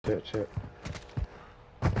shit.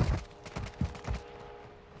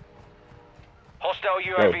 Hostile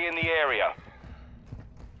UAV in the area.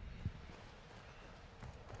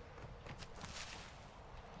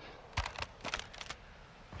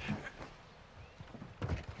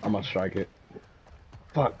 I'm gonna strike it.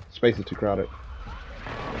 Fuck, space is too crowded.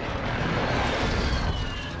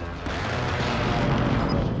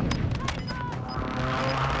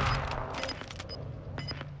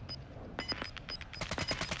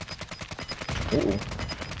 Moving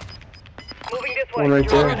this way. one right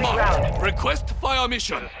there. Ground. Request fire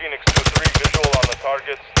mission. Phoenix 2-3 visual on the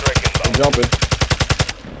target. Strike I'm inbound. jumping.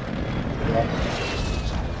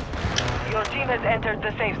 Your team has entered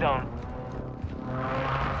the safe zone.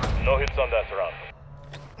 No hits on that round.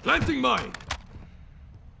 Planting mine.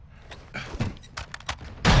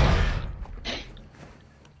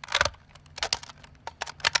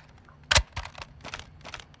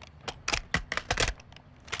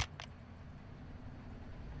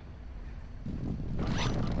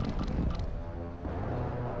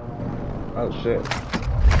 Oh shit.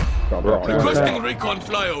 Requesting recon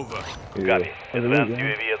flyover. Got it. Advanced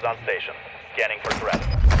UAV is on station. Scanning for threats.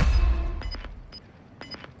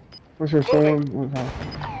 What's your phone?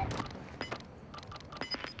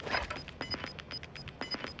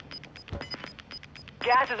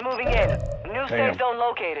 Gas is moving in. New safe zone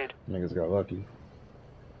located. Niggas got lucky.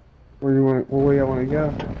 Where you want? What way I want to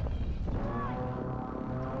go?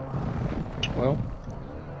 Well,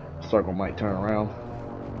 circle might turn around.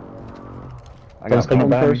 I That's got one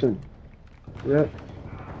one person. Yep.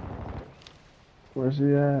 Where's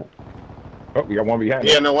he at? Oh, we got one behind.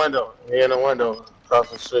 He in the window. He in the window.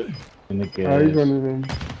 Across the street. Oh, he's running in.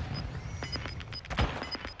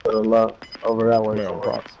 To the left. Over that way.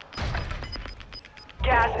 Mailbox.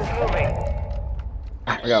 Gas is moving.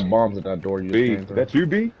 I got bombs at that door you B, came through. that's you,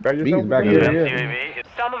 B? By yourself? B's back Yeah, there. yeah. UAV is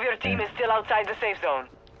Some of your team is still outside the safe zone.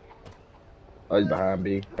 Oh, he's behind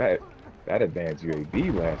B. That advanced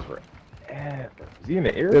UAV lasts forever. Is he in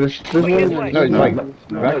the air? Yeah, there's one. No, he's like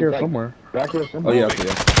back here somewhere. Back here Oh somewhere. yeah, I see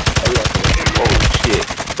him. Oh shit.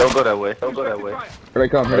 Don't go that way. Don't go that way. Here they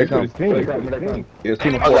come, here they come. Yeah,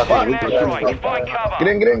 team of 4. Strike. Find cover. Get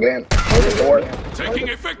in, get in, get in. Open the door. Taking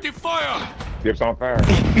effective fire. Dips on fire.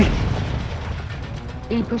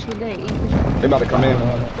 E push me there, E push me. They about to come in.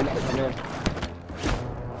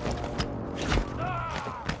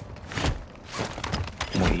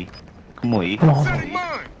 Come on, E. Come on, E. Setting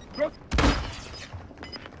mine.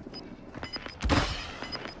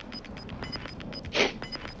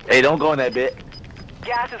 Hey, don't go in that bit.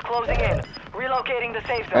 Gas is closing in. Relocating the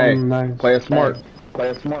safe zone. Hey, Nice. play it smart. Play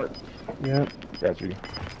it smart. Yep. That's you.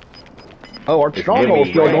 Oh, our stronghold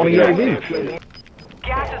still going to UAV.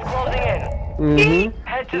 Gas is closing in. Mm-hmm.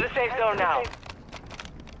 Head to the safe zone now.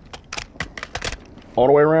 All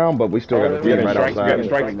the way around, but we still got to We be gotta right strike.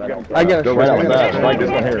 outside. I got Go right outside. Strike this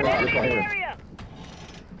one here. This one here.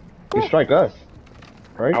 You strike us,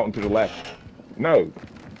 right? Out and to the left. No.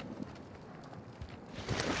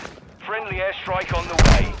 Friendly airstrike on the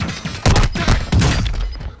way.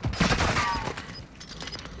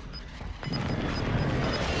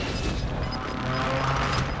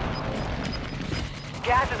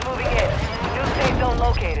 Gas is moving in. New safe zone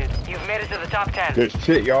located. You've made it to the top 10. Good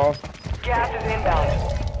shit, y'all. Gas is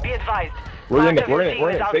inbound. Be advised. We're in it, Five of your we're in it, team we're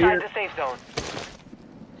in is it. Stay outside here. the safe zone.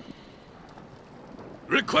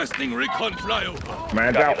 Requesting recon flyover.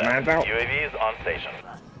 Man's Copy out, that. man's out. UAV is on station.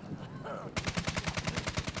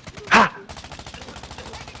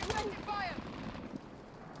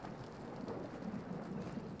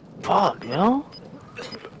 Fuck, yo.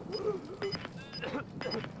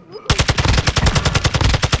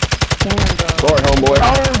 Sorry, homeboy.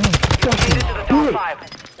 Made it to the top 5.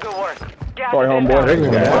 Good work. Gas Sorry, is homeboy.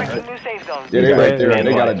 inbound. Yeah. Marking new safe zone. Yeah, they right there.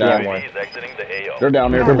 They got it down. UAV is exiting the AO. They're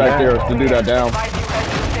down there. They're back there. To do that down. Advise you head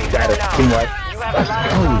to the safe Got zone it. now. Team right. You have a lot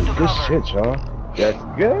of ground to Good cover. shit, y'all. That's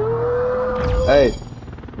good. Hey,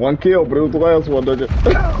 one kill, but it was the last one, didn't it?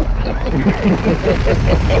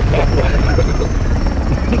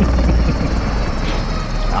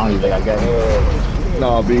 I don't even think I got it.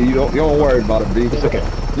 Nah, B, you don't worry about it, B.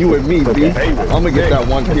 You and me, B. I'm gonna get that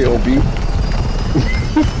one kill, B.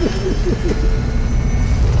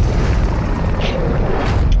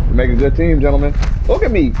 Make a good team, gentlemen. Look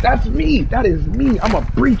at me. That's me. That is me. I'm a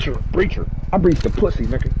breacher. I breach the pussy,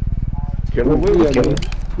 nigga. Killer Will. Killer.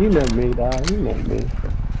 You know me, dog. You know me.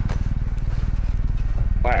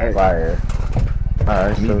 Fire. Fire.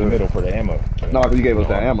 Alright, Meet in the middle for the ammo. No, because you gave us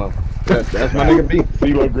that ammo. That's my nigga B.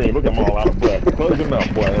 CeeLo Green, look at them all out of breath. Close your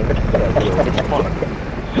mouth, boy. Hey,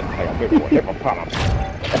 I'm big boy. Hit my pot.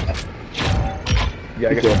 You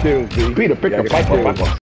gotta get some kills, B. Peter, pick You the gotta get some fight. kills.